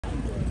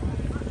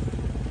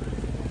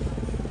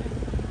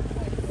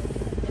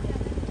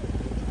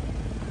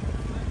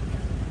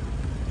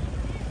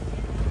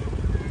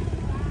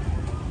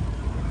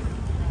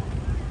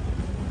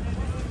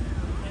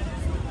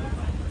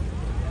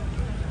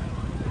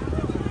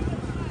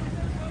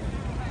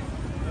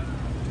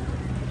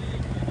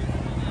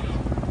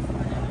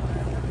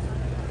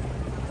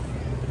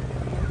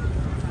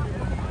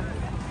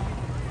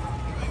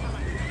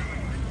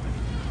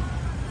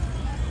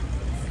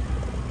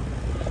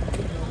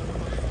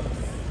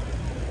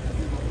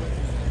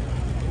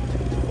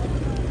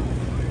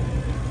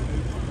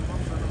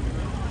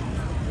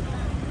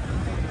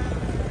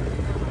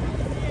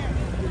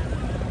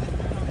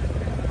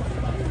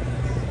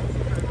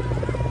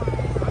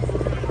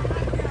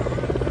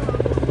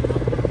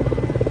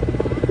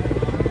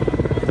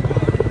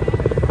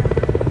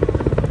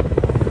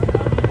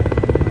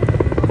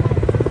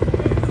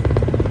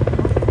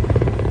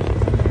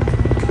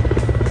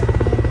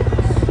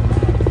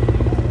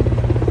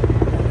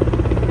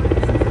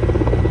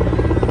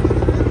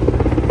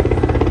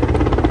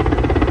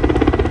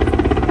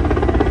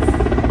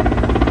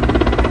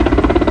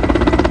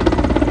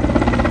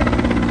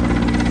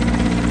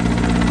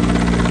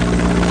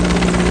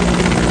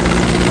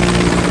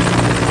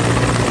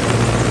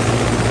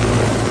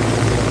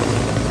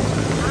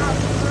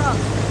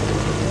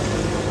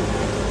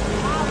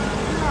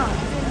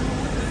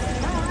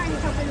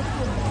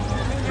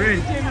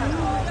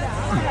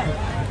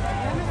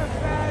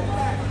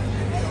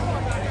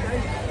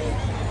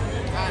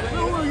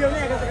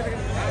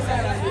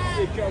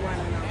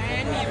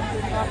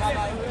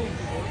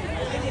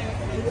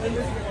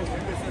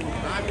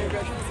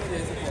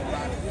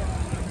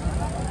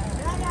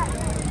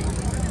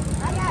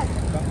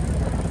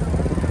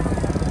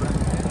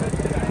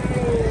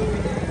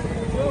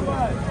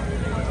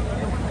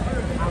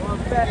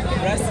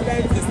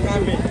President is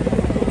coming.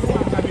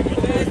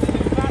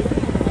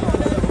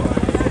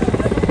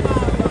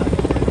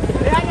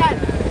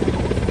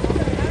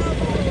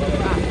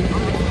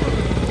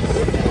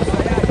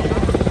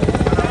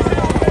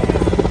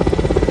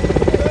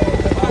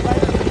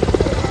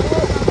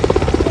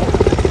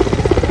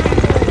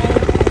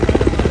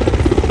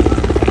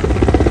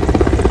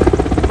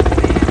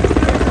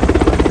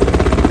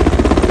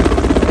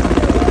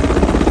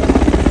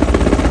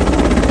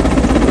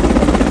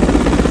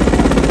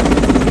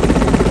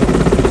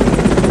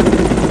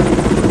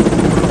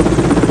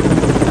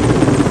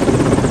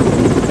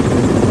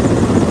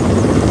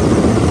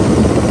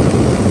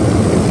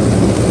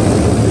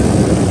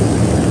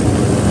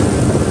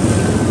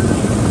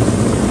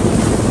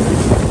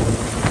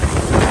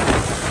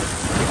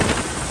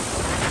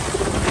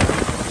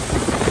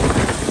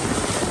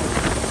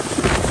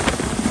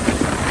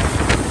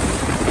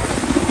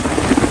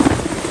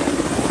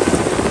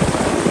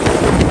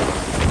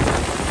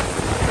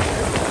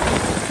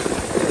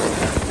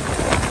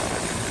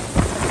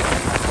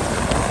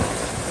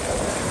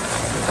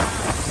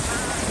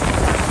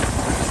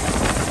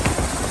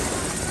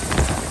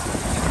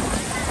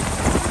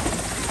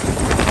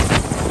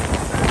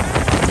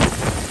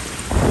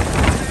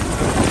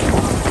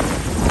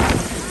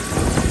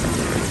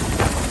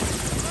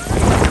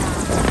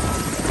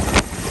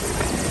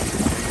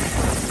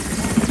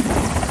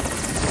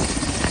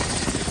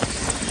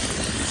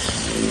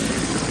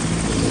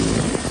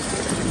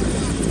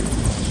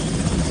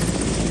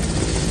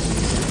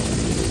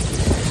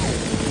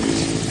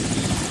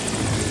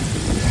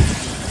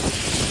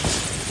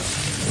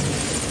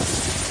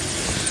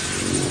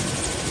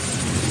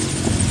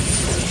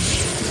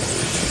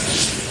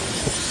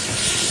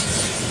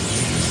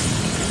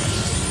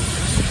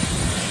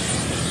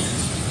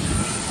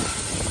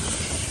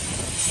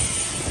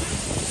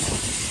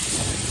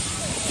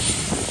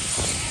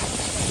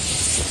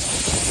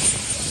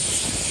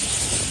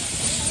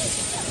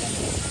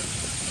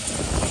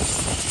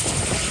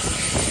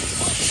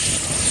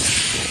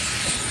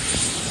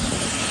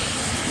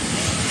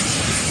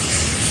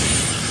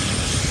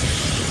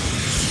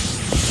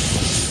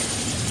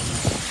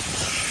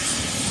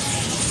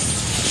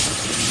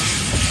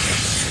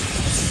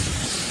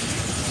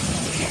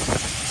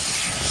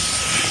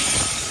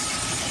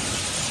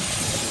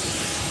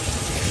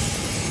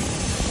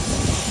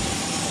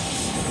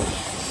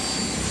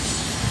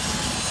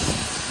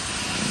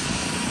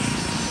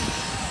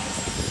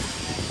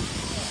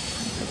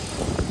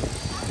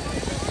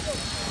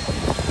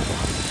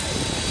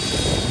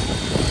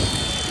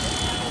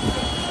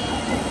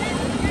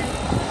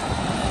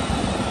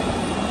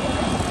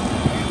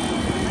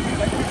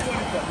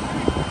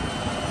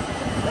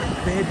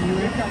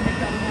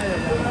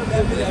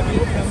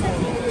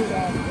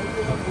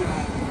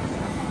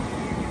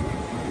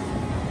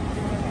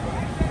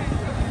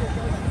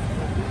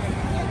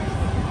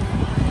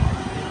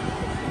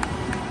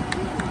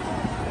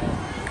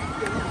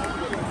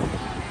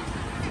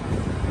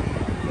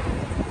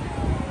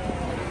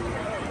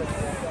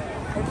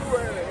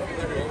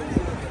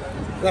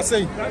 That's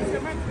it.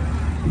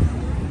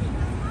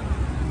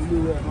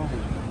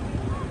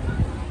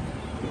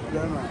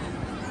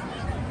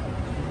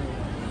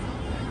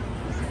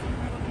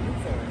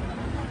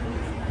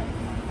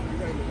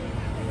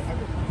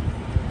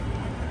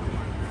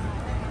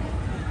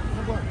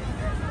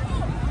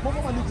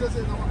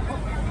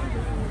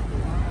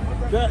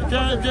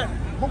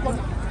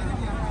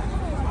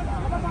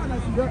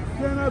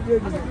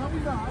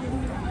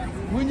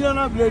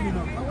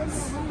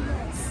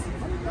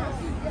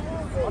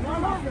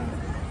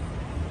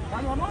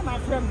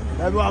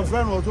 Everyone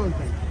friend was on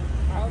thing.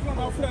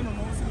 My friend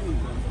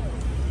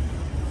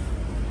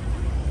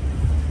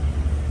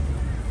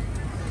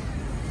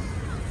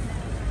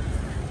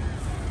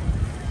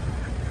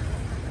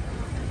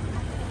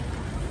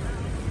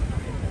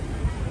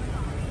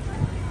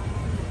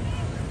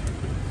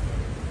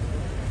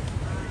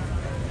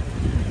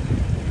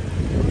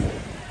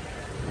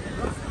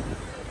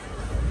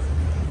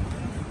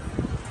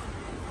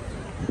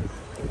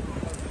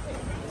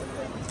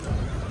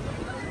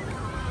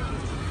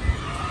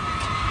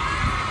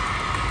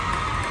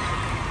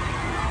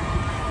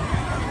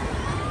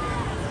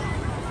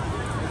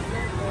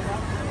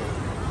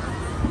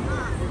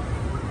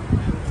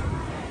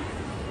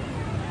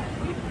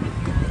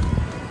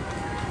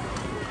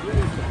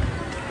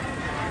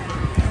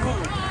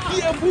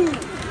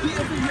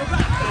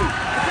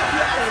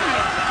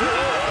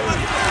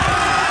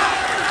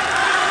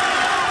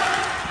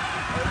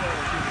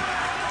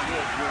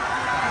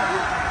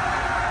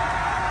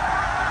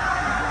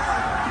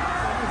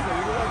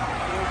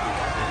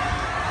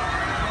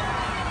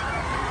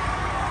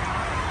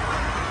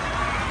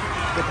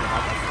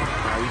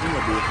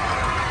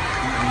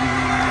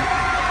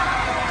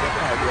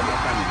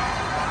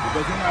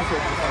Because you're not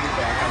supposed to be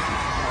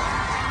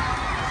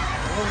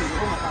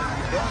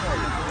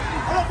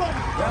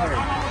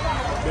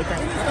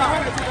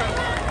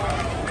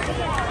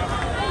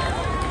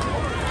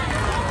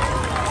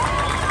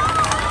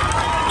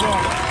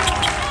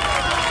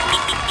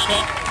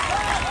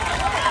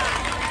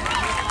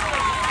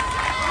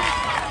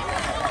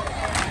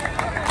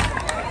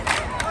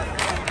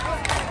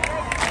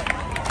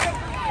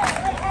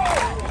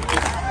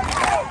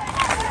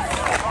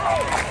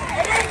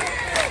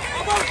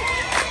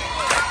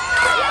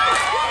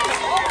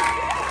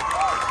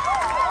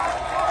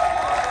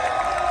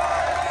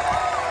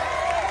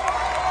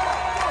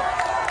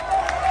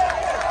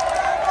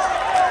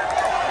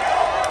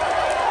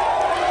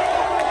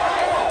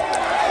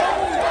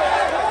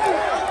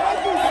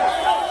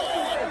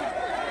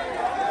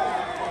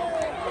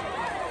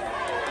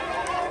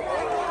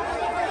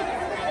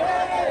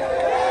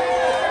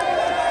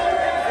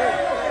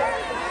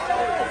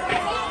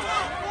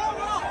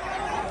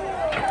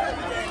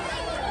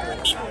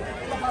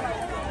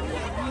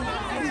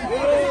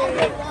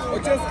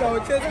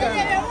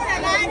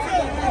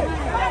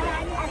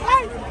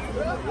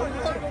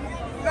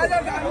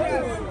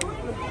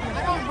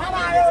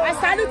I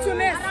started to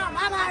miss.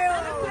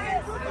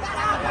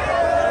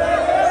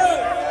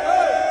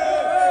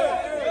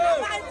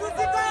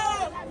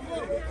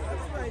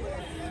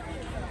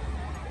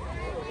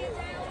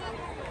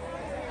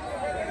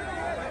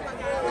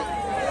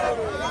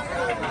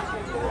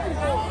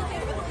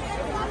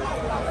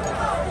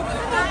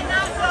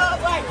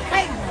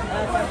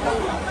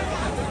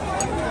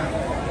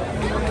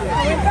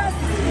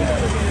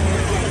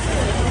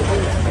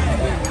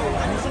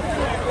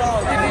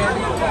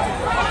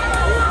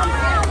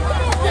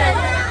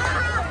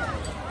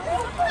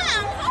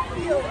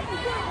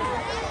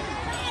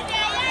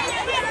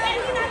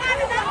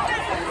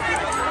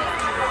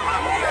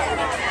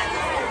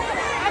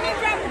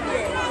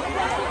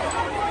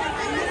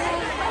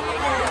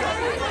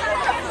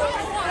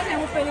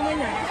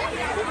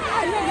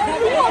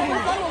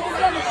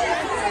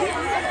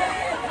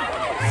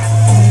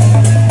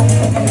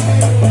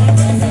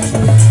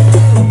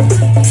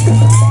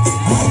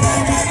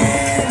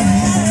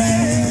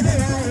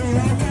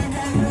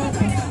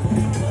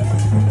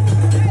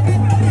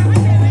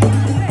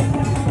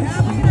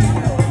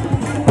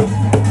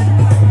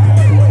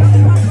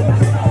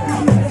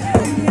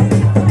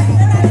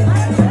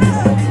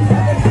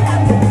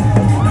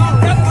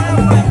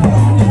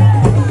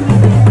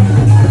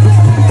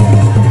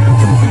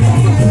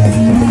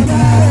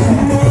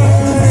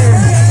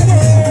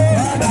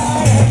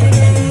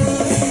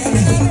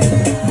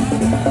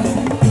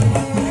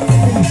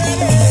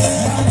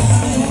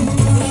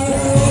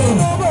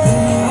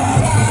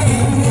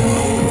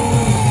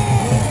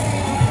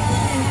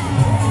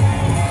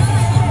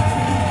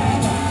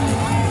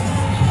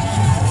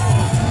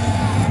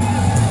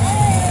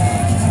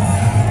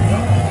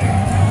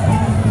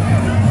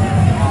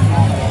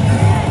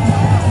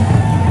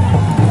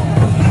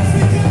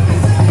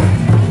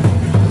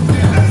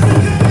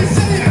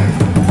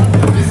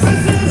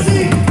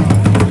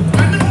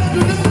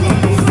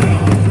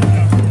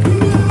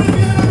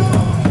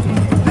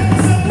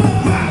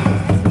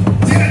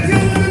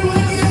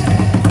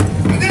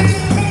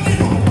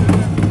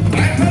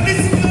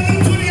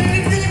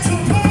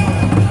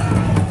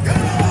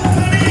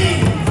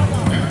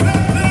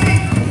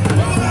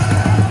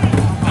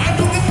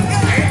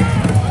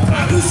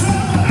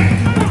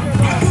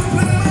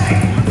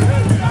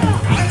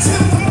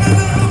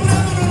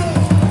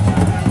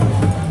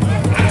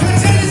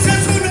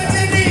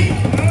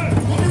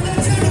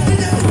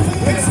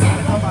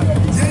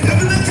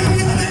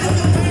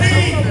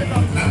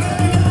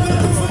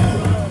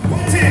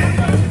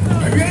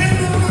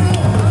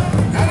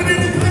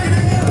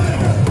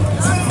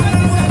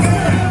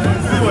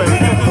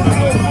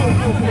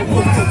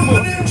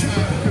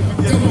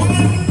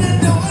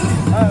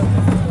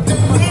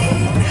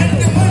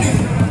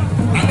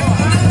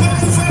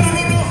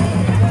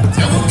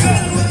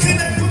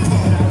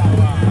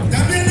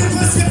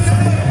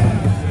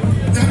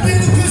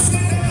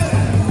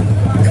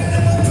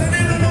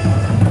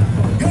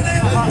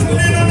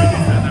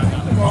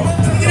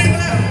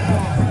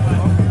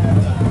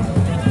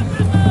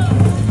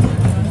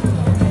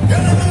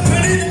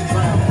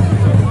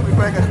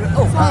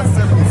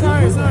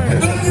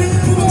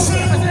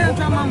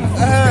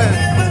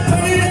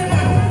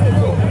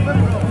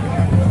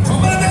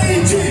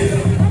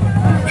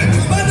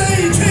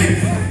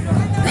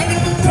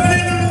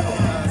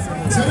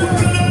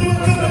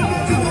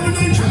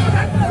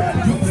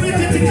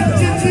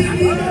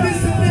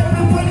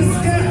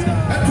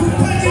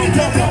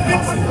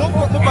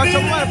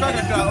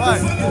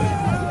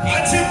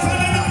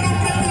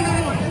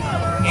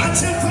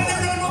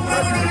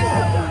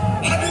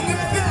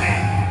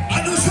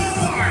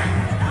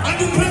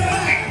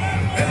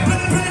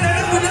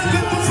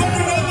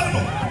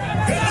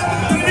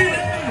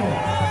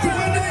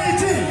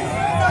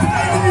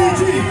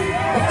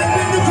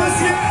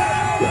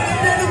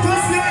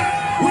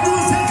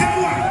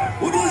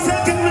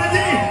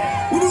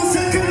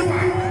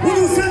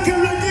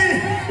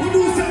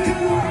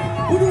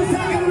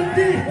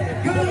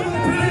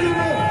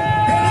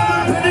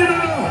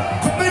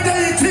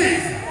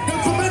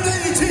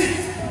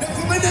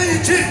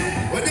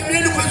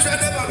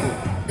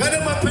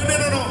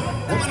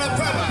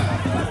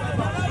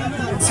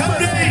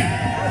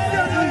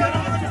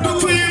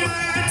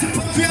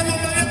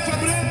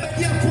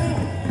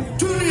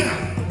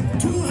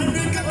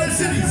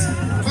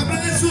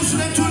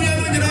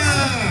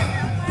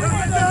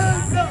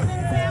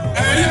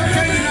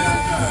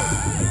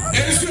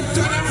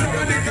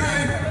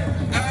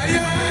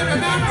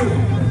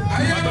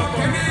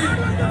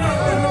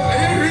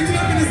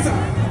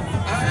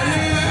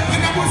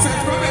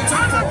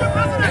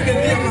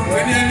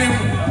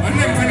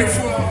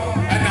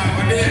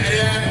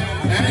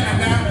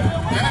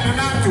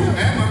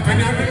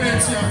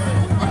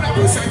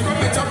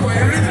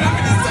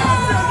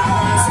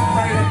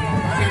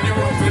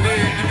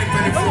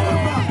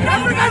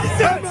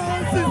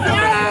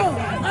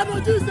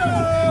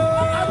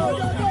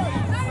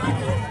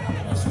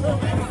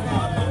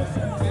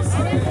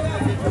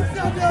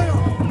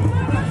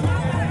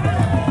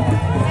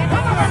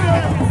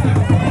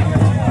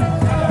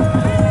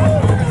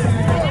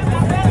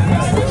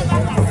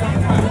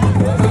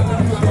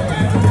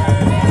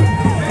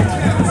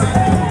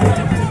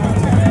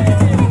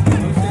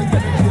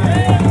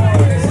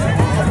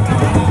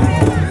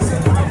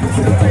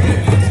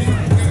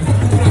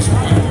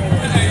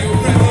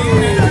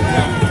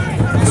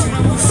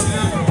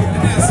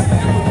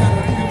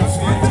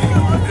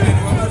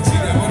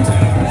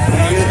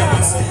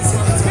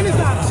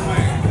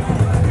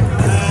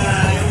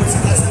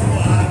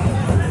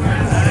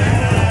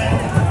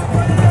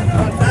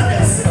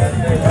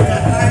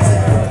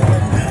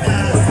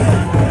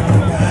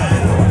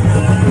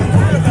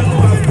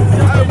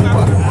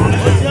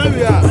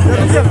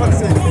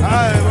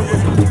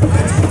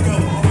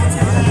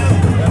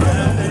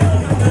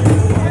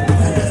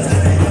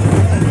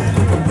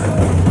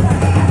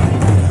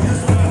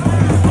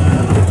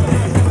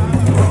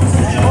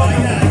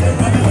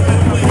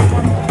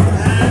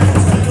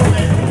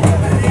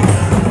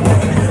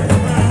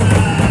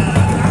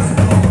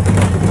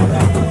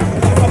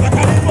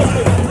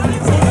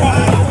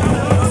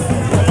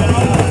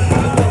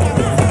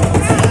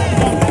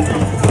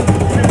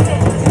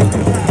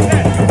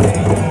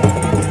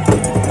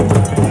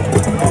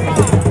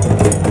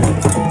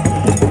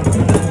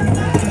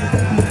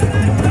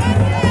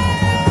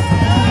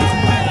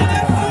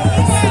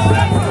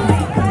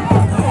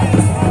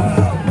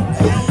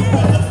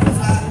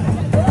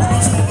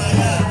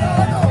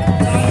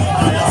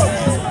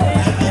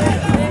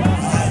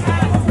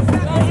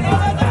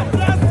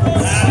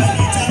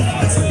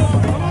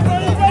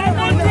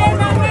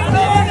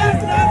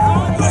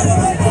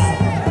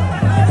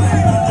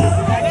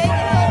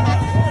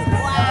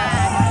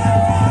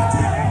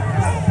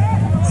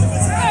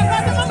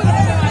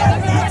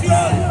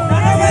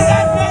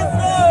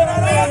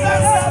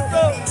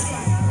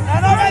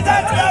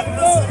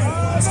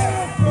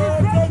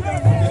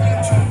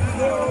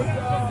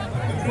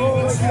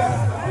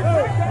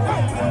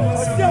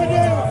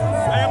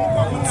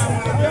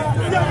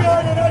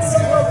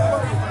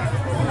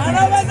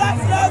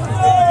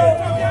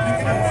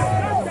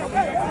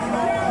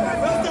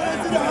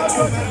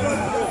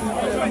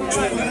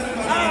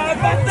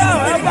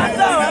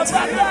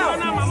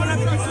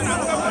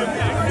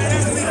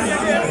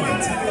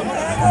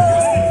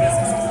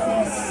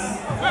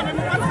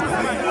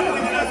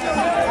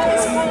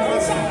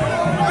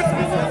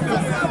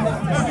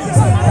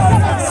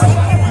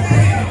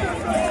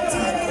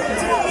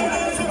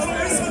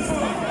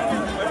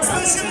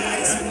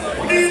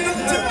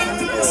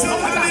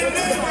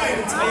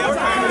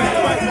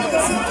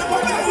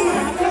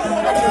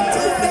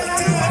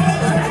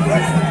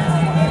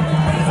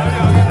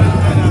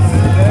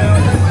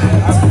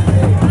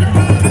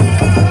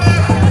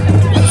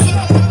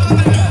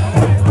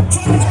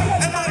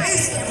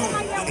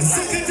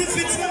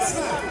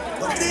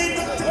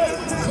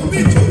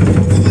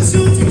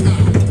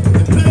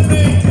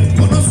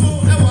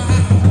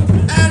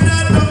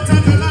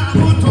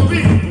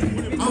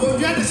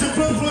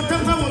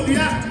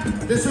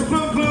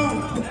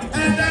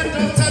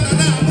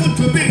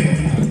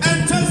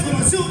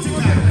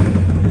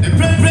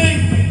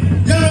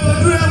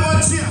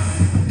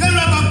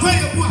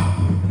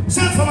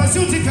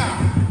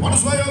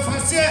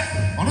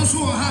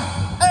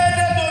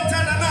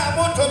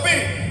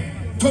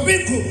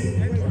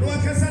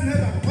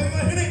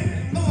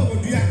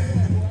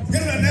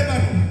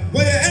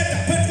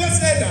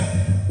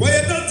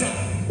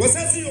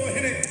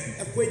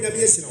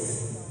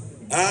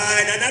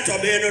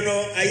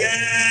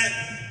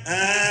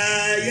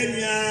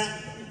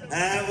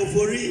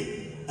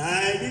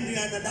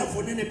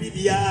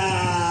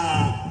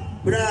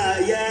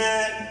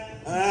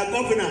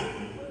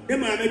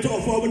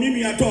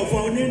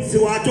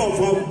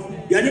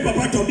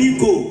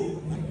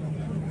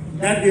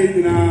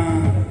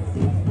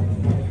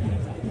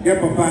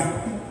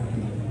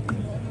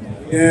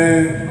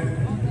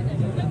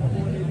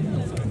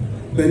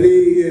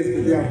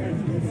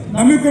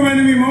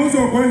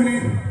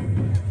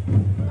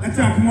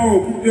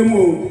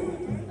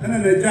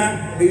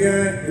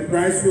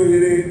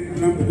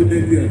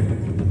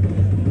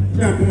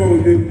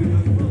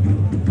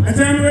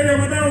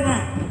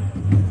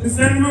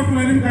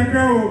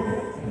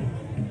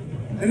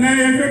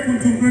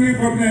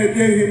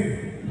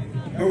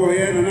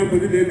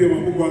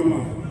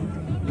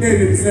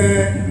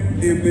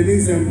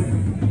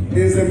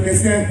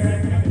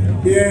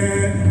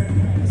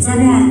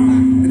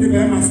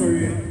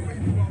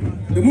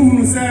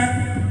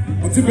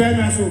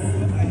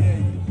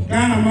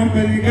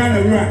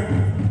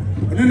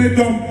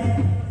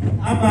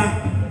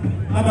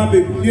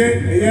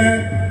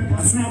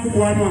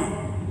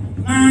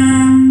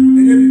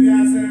 ɛyɛ bibi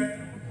ase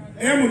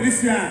ɛyɛ mo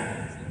this year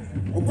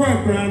ɔkɔ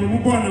akura no mo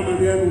bɔ na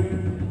madeɛ no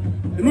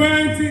ɛno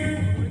anti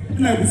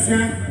na abusua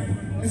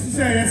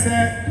ɛhyehyɛ ɛyɛ sɛ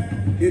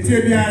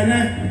yɛtie biara nɛ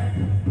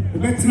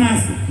ɔbɛtena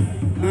ase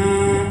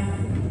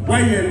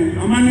wayɛ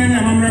no amanneɛ ne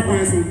amammerɛ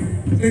kwan so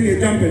sɛne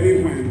ɛgya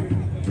mpanin kwan no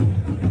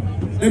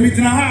na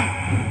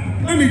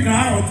megyina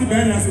ha ɔte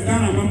bɛɛ na so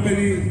Ghana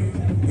mampanin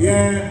yɛ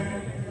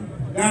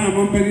Ghana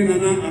mampanin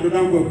Nana Addo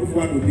Akufo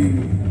Addo bi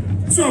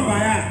so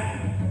ɔbaeɛ a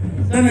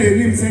dana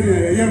yɛnim sɛnea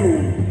yɛyɛ no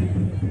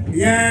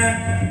yɛ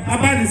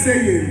aba ne sɛ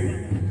yɛ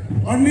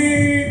ɔne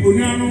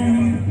onuanom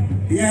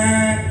yɛ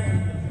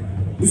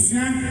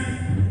busua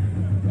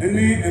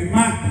ɛne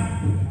mma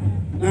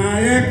na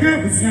yɛka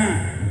busua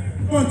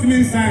a ɔntumi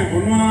nsan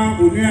ɔno a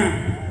onua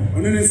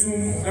ɔne ne so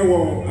ɛwɔ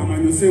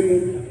amanyɔsɛ mu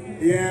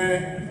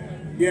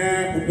yɛ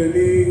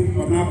ɔbɛni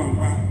ɔno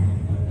abankwa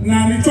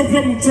na ne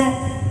twɔpwɔmutwɔ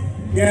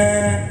yɛ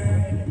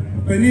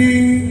ɔbɛni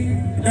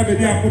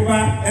dabɛdi akoba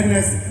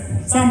Ernest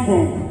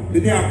Sampon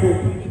bɛdi ako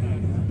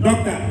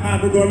doctor a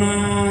dodo na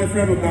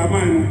efrɛ no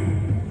Gaman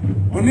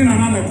no ɔne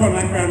nana na ɛkɔ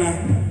na kra na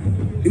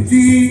nti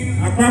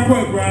akwakɔ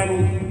akura no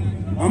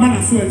ɔma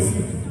na so asi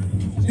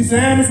ti sɛ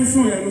ɛyɛ no soso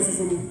yɛ no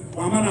soso no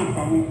ɔma na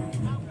mpa ho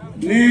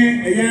ne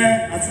ɛyɛ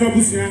atwerɛ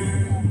busua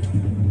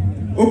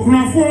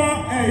okunafoɔ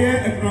ɛyɛ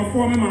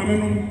akunafoɔ me maame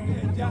no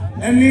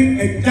ɛne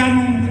ɛgya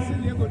no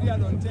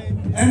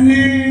ɛne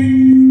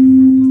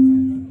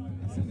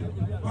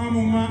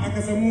amoma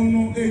akasamu no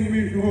ɛnyimi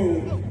nhwɛ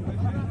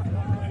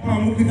hɔ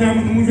ɔmo kita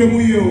mo no nhwɛ mu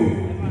yie o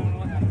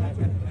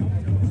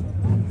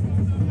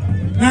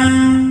na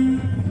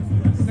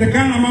the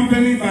Ghana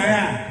mampanin baeɛ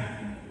a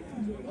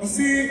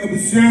ɔse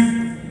abusua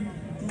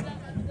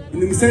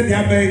nim sɛ deɛ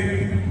abɛn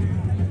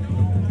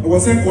ɛwɔ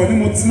sɛ nkɔne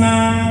mo tena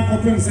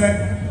kɔpem sɛ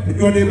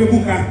ɛde ɔde ɛbɛbu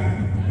ka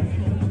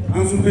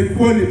anso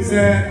mpanyinfoɔ nim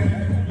sɛ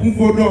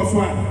mfo dɔɔso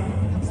a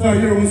sɛ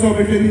ɔyere wo sɛ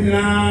ɔbɛhwɛ ne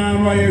nyinaa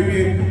no ayɛ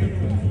awie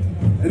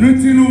ɛno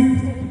nti no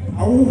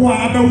awoho a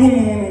abɛwo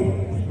mu no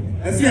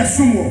ɛsɛ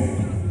yɛsom wɔ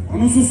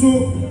ɔno nso so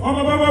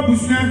ɔbɛbɛbɔ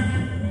abusua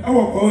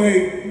ɛwɔ kɔɔ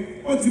yi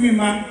ɔtumi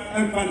ma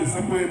ɛmfa ne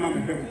sapan ma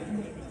mehwɛ mu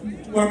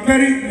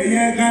wakari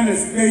ɛyɛ Ghana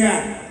sika yi a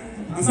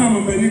ansa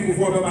mampanin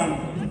kufoɔ bɛba no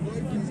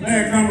na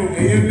yɛka no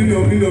ɛyɛ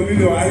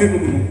million ayɛ no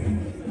mu no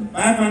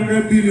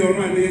 500 billion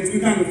no a ne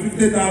yɛtumi ka no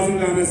 50,000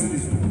 Ghana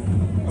cedis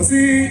ɔse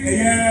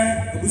ɛyɛ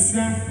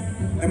abusua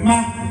ɛma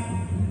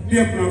ne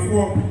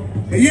akunafoɔ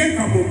ɛyɛ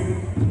nkabom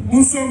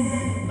monsom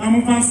na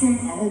momfa nsom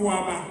ahoho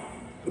aba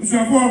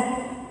abusuafoɔ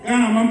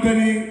Ghana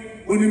mampanin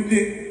onimde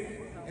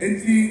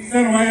enti sɛ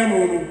no wayɛ no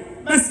no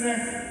bɛsrɛ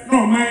na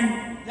ɔman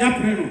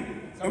yɛapere no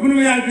sɛ mo no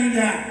yɛ adwene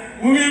deɛ a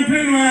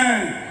moyɛmpere no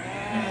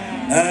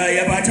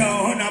yɛbakyɛ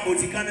hɔ na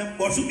abotika no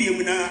bɔ so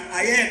biemu na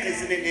ayɛ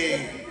kɛse ne ne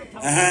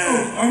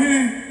ɔhene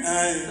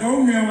na wo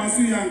nwea ma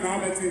so yɛ anka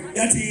wabɛte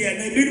yɛte yɛ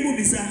na ebinom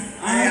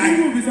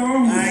bisa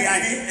wɔhu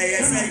ayane ɛyɛ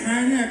sɛ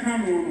ne ɛka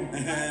no no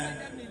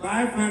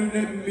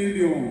 500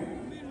 million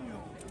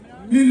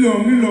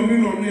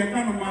no yɛka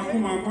no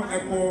maako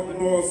ɛkɔ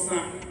nɔɔsa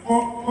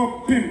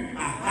kɔpem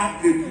aha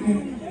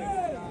enum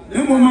na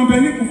mmom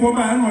mampanin kufoɔ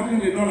baa ɛna ɔde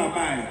ne dɔla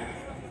baeɛ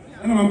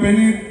ɛna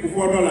mampanin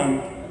kufoɔ dɔla no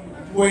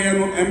wɔyɛ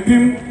no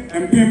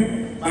mpem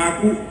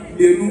baako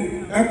mmienu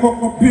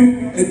ɛkɔkɔpem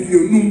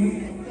aduonum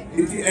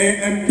nti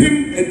ɛyɛ mpem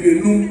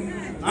aduonum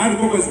ade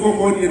kɔkɔsi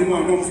kɔkɔɔ deɛ no mu a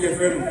nom sɛ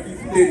yɛfrɛ no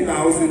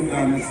 50,000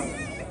 Ghana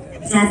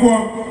suafoɔ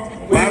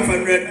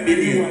 500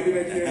 million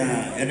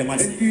ɛde ma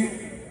se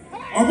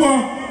ɔbɔ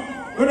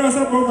wɛdɛ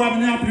sɛ kɔkɔɔ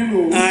abene apere no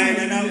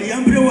nana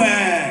yɛmpere wɛ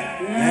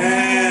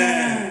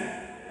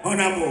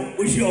ɔnabɔ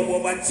wohyia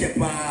ɔbɔ ba kyɛ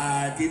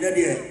paa nti na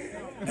deɛ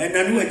ɛna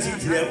no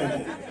wakyikyerɛ ɔbɔ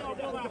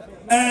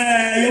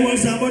yɛwɔ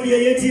nsabɔdeɛ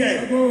yɛtiɛ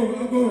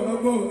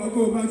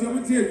ago bàtí ọmọ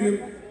tí èdè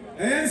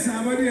ẹ̀yẹ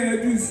nsabɔdeɛ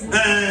ẹ̀dùs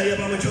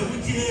yɛbàmɔkyɛ ɔmo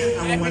tie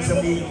ahomasɛm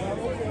yi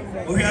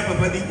ɔhwɛ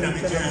papa bi gyina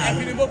me kyɛn ha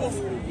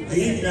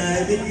ɛyɛ nyinaa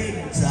ɛbɛnyɛ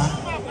saa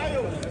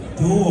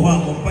nti wowɔ hɔ a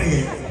mɔmpa yɛ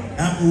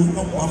na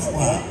ɔmoafo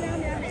a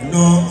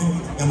ɛnɔ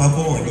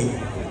nyamakɔ wɔ ne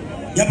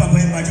yɛ papa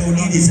yɛ bakyɛ wo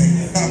ne de sɛ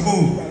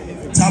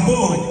tabo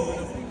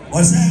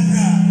ɔsɛ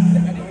mmerɛ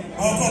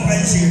a ɔkɔ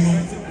pɛnhyɛn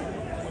no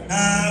na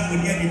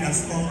wòdi ɛdi na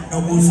so na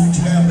wò so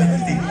kyerɛ abɛdi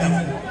de bi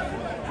afɔ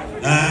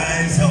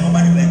sɛ ɔba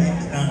ne bɛdi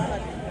tena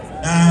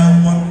na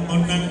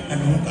ɔna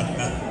ɛnu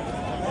kakra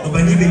ɔba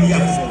ne bɛdi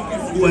afɔ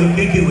wɔ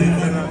nkeke wɔ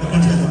ɛna ɔka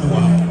kyerɛ no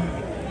wa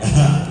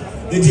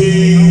eti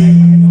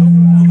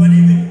ɔba ne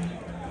bɛ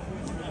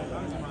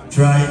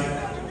try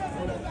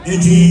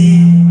eti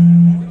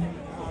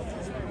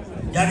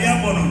yade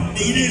abɔ no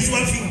eyi ne nso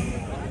afi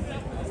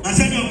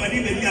asɛnni ɔba ne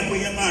bɛdi afɔ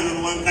yɛ maa no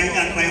wanka yɛ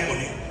akpa yɛ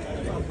kɔne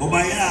ɔba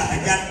yɛ a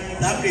ɛgya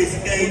that place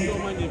guy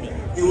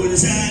it will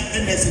say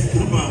Ernest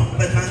Chemist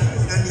but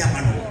can ya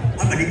man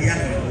abadi dia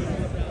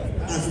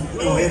as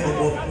no e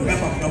bobo ura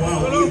pa wa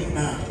o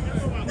na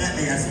na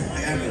ya se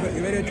aya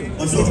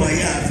also for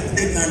ya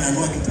they can and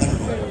what can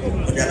no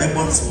o da be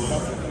bon so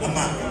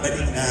ama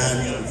badi na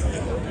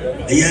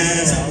ni ya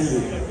sa o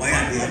wa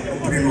ya de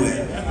o re no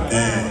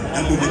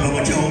abu be ba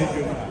chao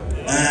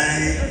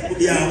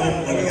dia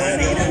o ya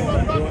ni na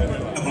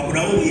apa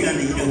pura o ya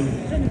ni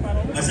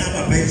asa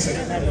papa yi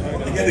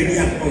ɛgya bɛ di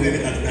akɔ yɛ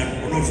kakra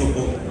ɔno nso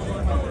kɔ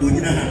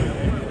onyina ha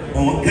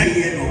ɔka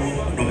yɛ no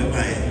ɔbɛba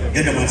yɛ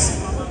yɛda mo ase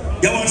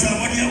yɛwɔ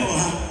nsɛmmɔdeɛ wɔ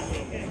ha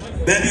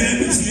baabi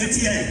ɛbi sie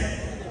tiɛ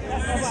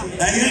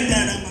ɛyɛ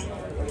Ghana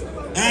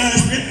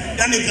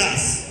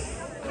chemicals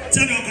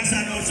sɛdeɛ ɔkasa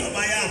no ɔsɛ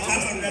ɔbayɛ a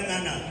 500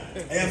 Ghana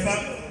ɛyɛ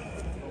 5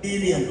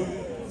 million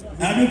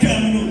adotwa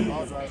mu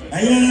no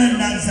ɛyɛ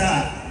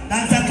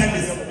nansa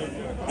chemist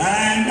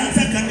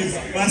nansa chemist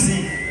wase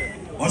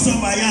ɔsɛ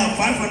ɔbayɛ a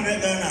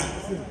 500 Ghana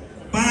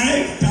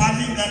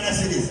 5,000 Ghana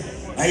cedis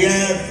ɛyɛ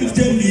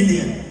 50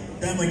 million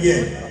dama yɛ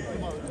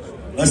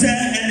ɔsɛ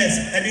Ernest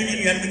ɛde ne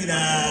nua no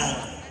nyinaa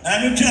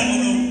adotwa mu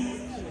no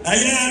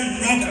ɛyɛ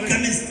rock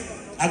chemist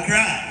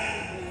Accra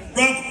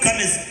rock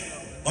chemist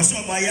ɔsɛ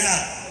ɔbayɛ a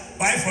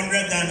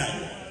 500 Ghana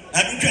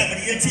adotwa mu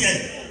yɛ tiɛ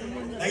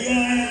ɛyɛ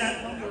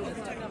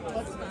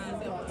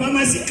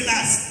pharmacy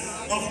class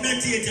of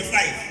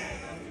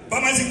 1985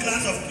 pharmacy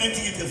class of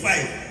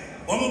 1985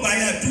 Omo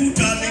baya 2,000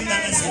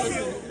 Ghana cedis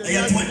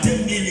ɛyɛ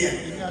 20 million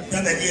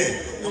tabɛdeɛ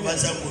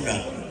ɔbasa kuda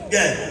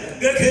yɛ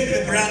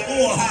gɛkɛ bra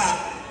wɔ ha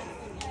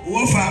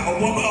wɔfa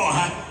ɔbɔba wɔ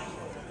ha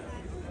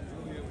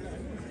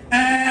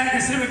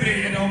ɛsɛ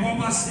bebree yɛda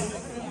ɔbɔba se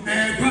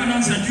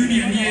Gwanansa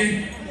Junior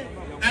nie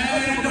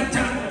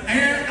Dr.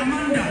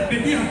 Amanda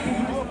bedi ako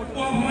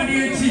ɔbɔde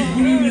akyi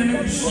wuni nyɛ no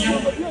busua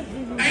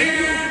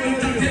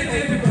ntatete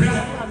bebra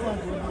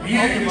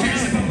yɛ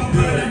kyɛsɛ papa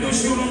para do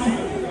so no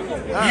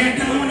yɛ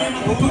da ho ne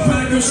papa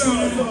para do so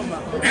no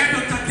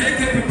Dr.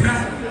 Keke bebra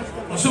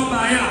ɔso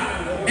baaya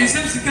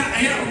nsɛm sika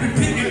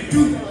obipi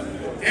edu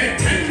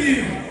 10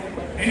 million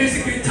ɛne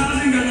sika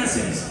 1,000 Ghana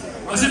cedis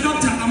ɔsɛ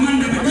Dr.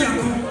 Amanda bedi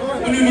ako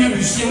wuni nyɛ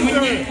busua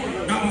wɔnyɛ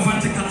na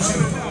ɔfante kanso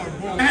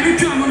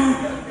twa mo no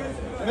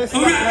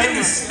owura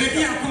Ernest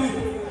bedi ako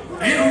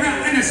owura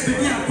Ernest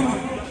bedi ako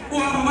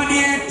ɔbɔde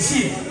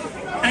akyi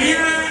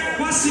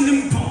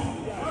wasinim pɔ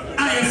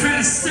a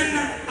yɛfrɛ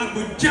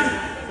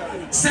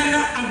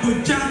Sena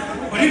Agodja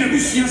ɔne na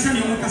busua sɛ ne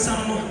ɔmo kasa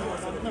no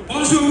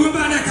ɔnso owu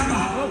ba na ɛka ba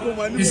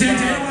ne sɛ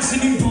nkyɛ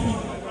wasinim pɔ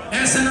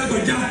Sena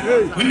Agodja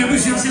ɔne na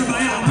busua sɛ ba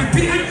yɛ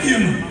apepi adie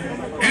no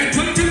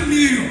 20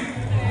 million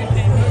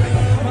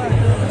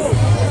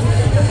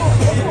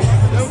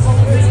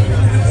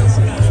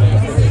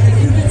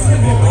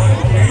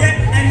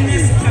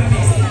Ernest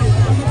Chemist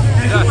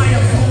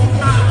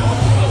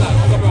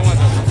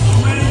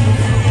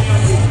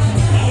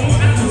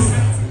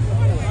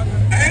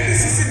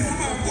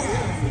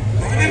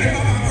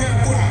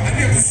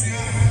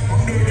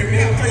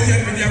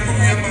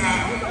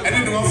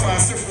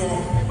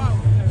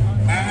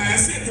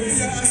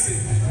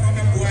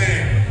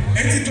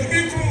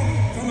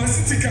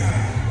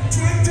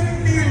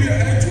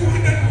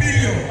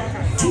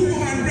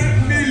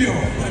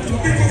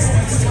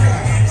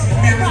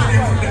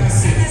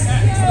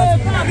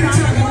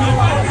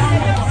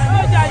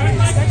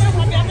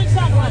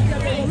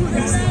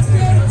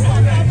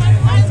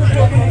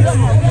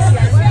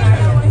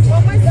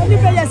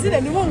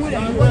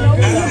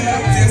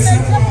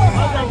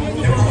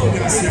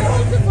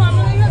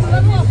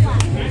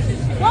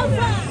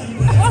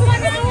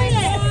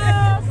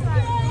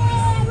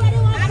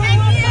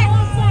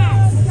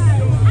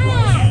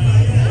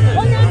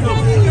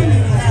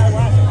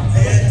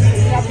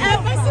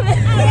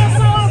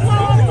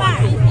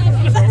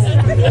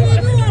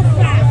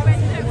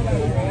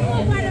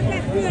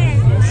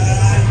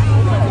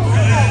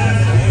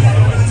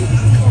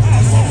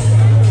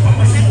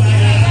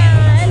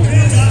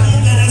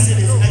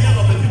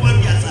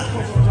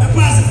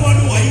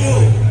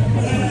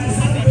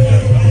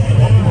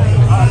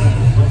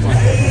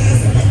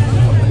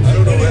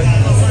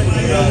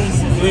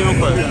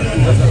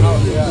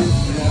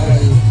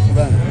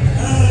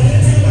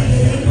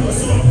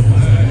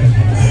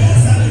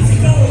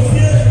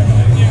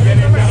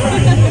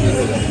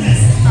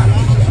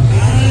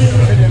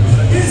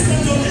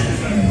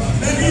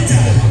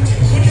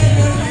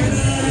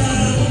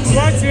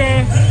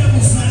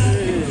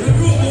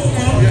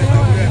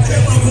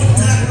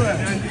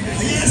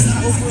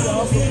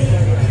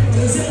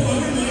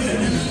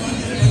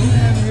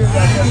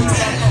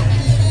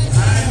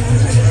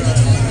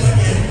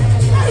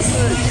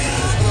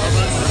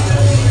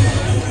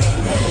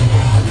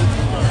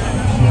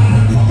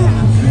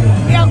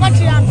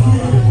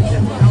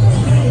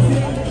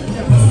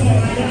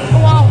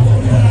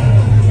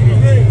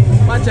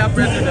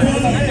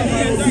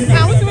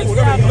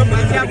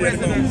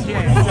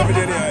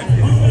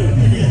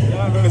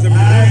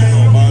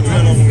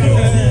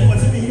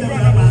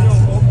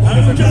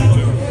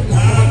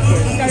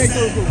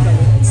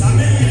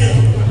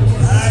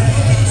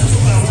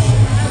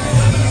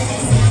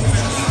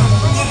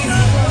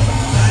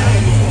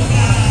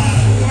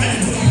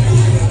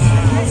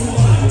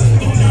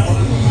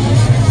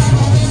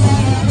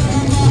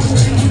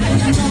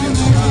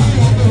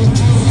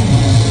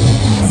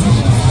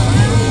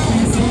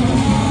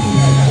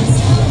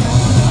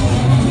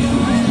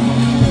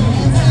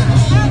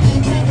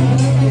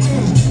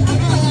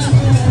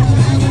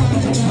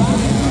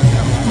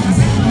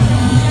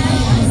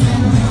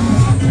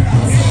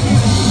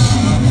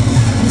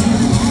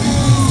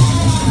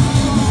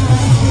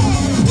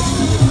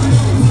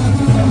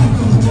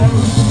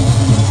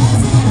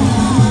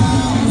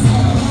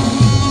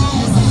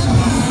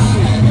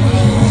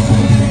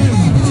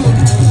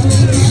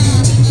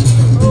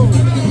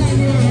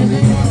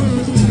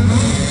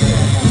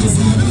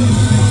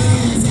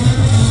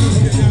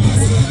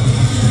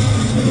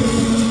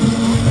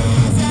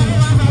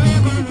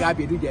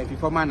Bedu the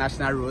former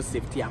National Road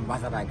Safety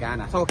Ambassador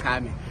Ghana. So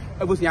come.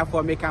 I was here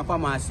for making for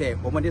myself.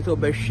 Omo to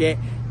be share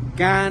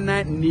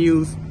Ghana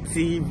News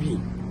TV.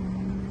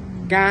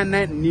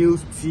 Ghana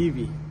News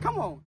TV. Come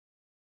on.